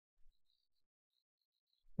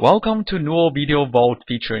Welcome to Nuuo Video Vault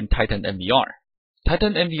featuring Titan NVR.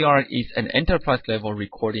 Titan NVR is an enterprise-level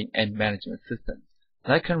recording and management system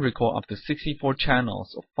that can record up to 64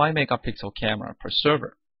 channels of 5-megapixel camera per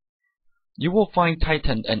server. You will find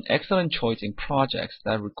Titan an excellent choice in projects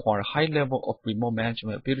that require high level of remote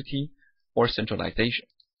management ability or centralization.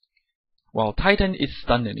 While Titan is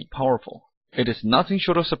stunningly powerful, it is nothing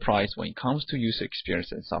short of surprise when it comes to user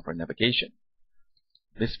experience and software navigation.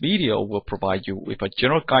 This video will provide you with a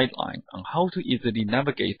general guideline on how to easily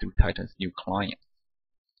navigate through Titan's new client.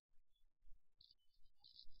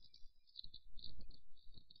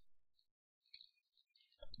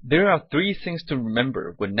 There are three things to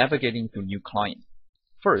remember when navigating through new client.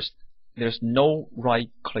 First, there's no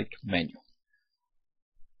right-click menu.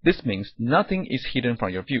 This means nothing is hidden from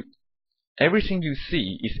your view. Everything you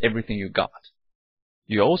see is everything you got.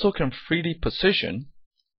 You also can freely position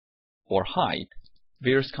or hide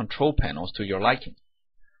various control panels to your liking.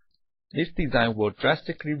 This design will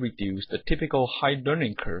drastically reduce the typical high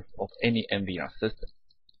learning curve of any NVR system.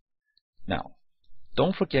 Now,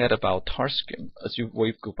 don't forget about touch screen as you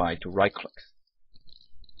wave goodbye to right clicks.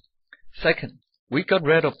 Second, we got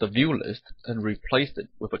rid of the view list and replaced it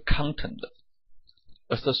with a content list.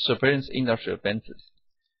 As the surveillance industry advances,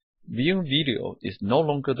 viewing video is no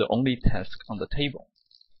longer the only task on the table.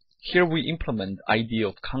 Here we implement the idea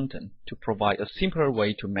of content to provide a simpler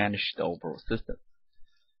way to manage the overall system.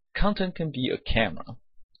 Content can be a camera,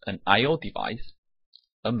 an I/O device,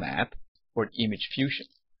 a map, or image fusion.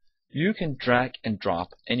 You can drag and drop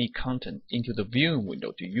any content into the viewing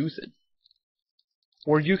window to use it.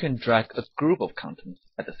 Or you can drag a group of contents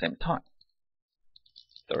at the same time.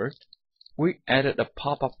 Third, we added a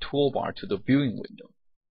pop-up toolbar to the viewing window.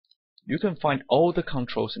 You can find all the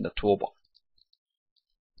controls in the toolbar.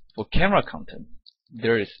 For camera content,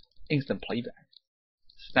 there is instant playback,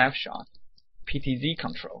 snapshot, PTZ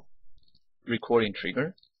control, recording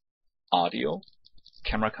trigger, audio,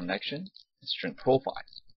 camera connection, and string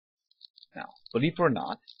profiles. Now, believe it or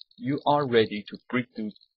not, you are ready to break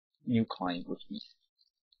through new client with ease.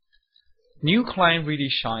 New client really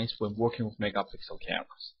shines when working with megapixel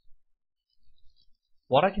cameras.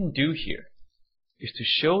 What I can do here is to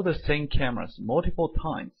show the same cameras multiple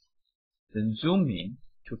times, then zoom in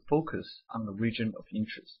to focus on the region of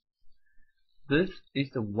interest. This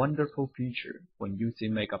is a wonderful feature when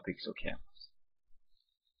using megapixel cameras.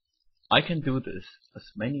 I can do this as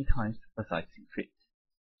many times as I see fit.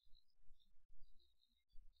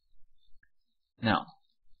 Now,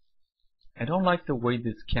 I don't like the way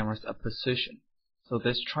these cameras are positioned, so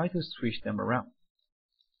let's try to switch them around.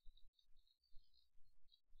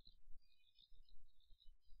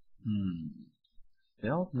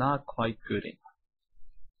 Still not quite good enough.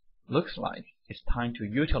 Looks like it's time to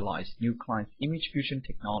utilize new client's image fusion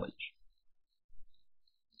technology.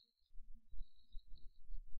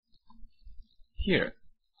 Here,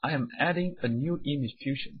 I am adding a new image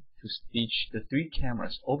fusion to stitch the three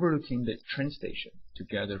cameras overlooking the train station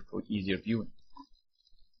together for easier viewing.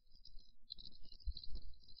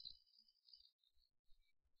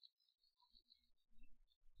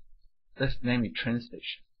 Let's name it train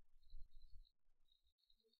station.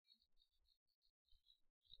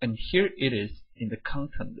 And here it is in the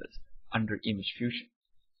content list under image fusion.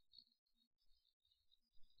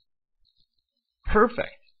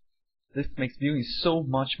 Perfect! This makes viewing so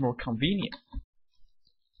much more convenient.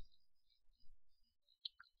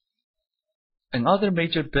 Another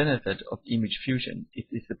major benefit of image fusion is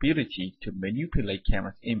its ability to manipulate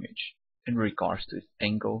camera's image in regards to its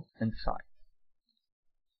angle and size.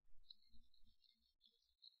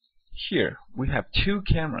 Here we have two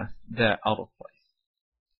cameras that are out of place.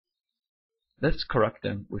 Let's correct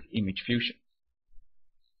them with image fusion.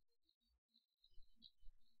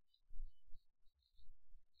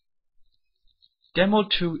 Demo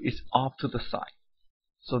 2 is off to the side,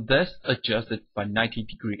 so let's adjust it by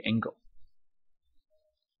 90-degree angle.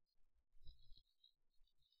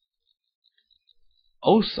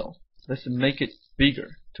 Also, let's make it bigger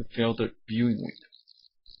to fill the viewing window.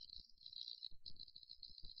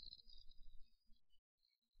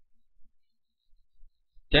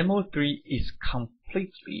 Demo 3 is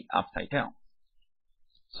completely upside down,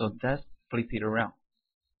 so let's flip it around.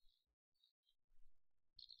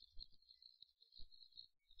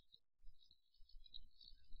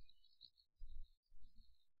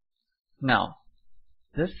 Now,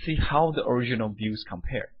 let's see how the original views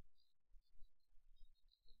compare.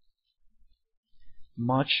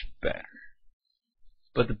 Much better.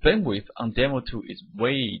 But the bandwidth on Demo 2 is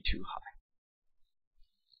way too high.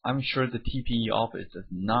 I'm sure the TPE office does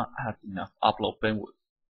not have enough upload bandwidth.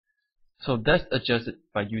 So let's adjust it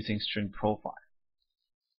by using string profile.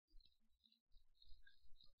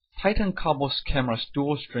 Titan couples camera's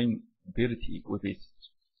dual stream ability with its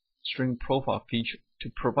stream profile feature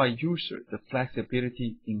to provide users the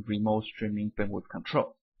flexibility in remote streaming bandwidth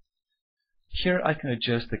control. Here I can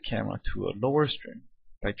adjust the camera to a lower stream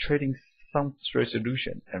by trading some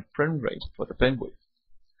resolution and frame rate for the bandwidth.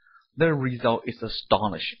 The result is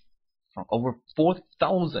astonishing, from over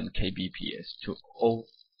 4,000 kbps to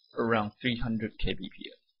around 300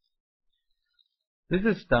 kbps. This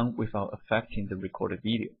is done without affecting the recorded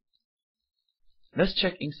video. Let's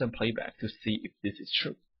check instant playback to see if this is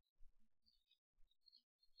true.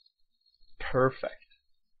 Perfect.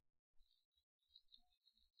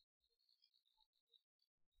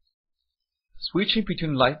 Switching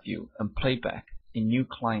between live view and playback in new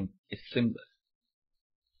client is seamless.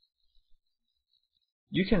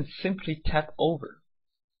 You can simply tap over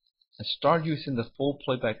and start using the full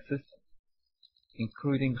playback system,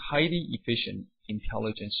 including highly efficient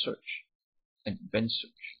intelligent search and event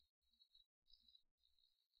search.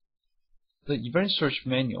 The event search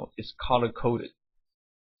manual is color-coded,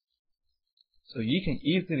 so you can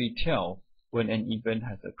easily tell when an event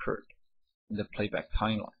has occurred in the playback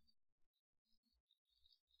timeline.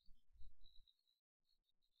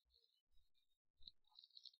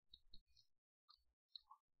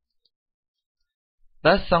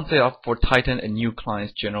 That sums it up for Titan and new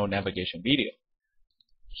client's general navigation video.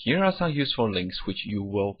 Here are some useful links which you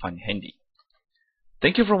will find handy.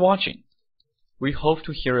 Thank you for watching. We hope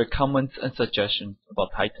to hear your comments and suggestions about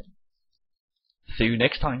Titan. See you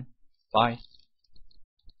next time. Bye.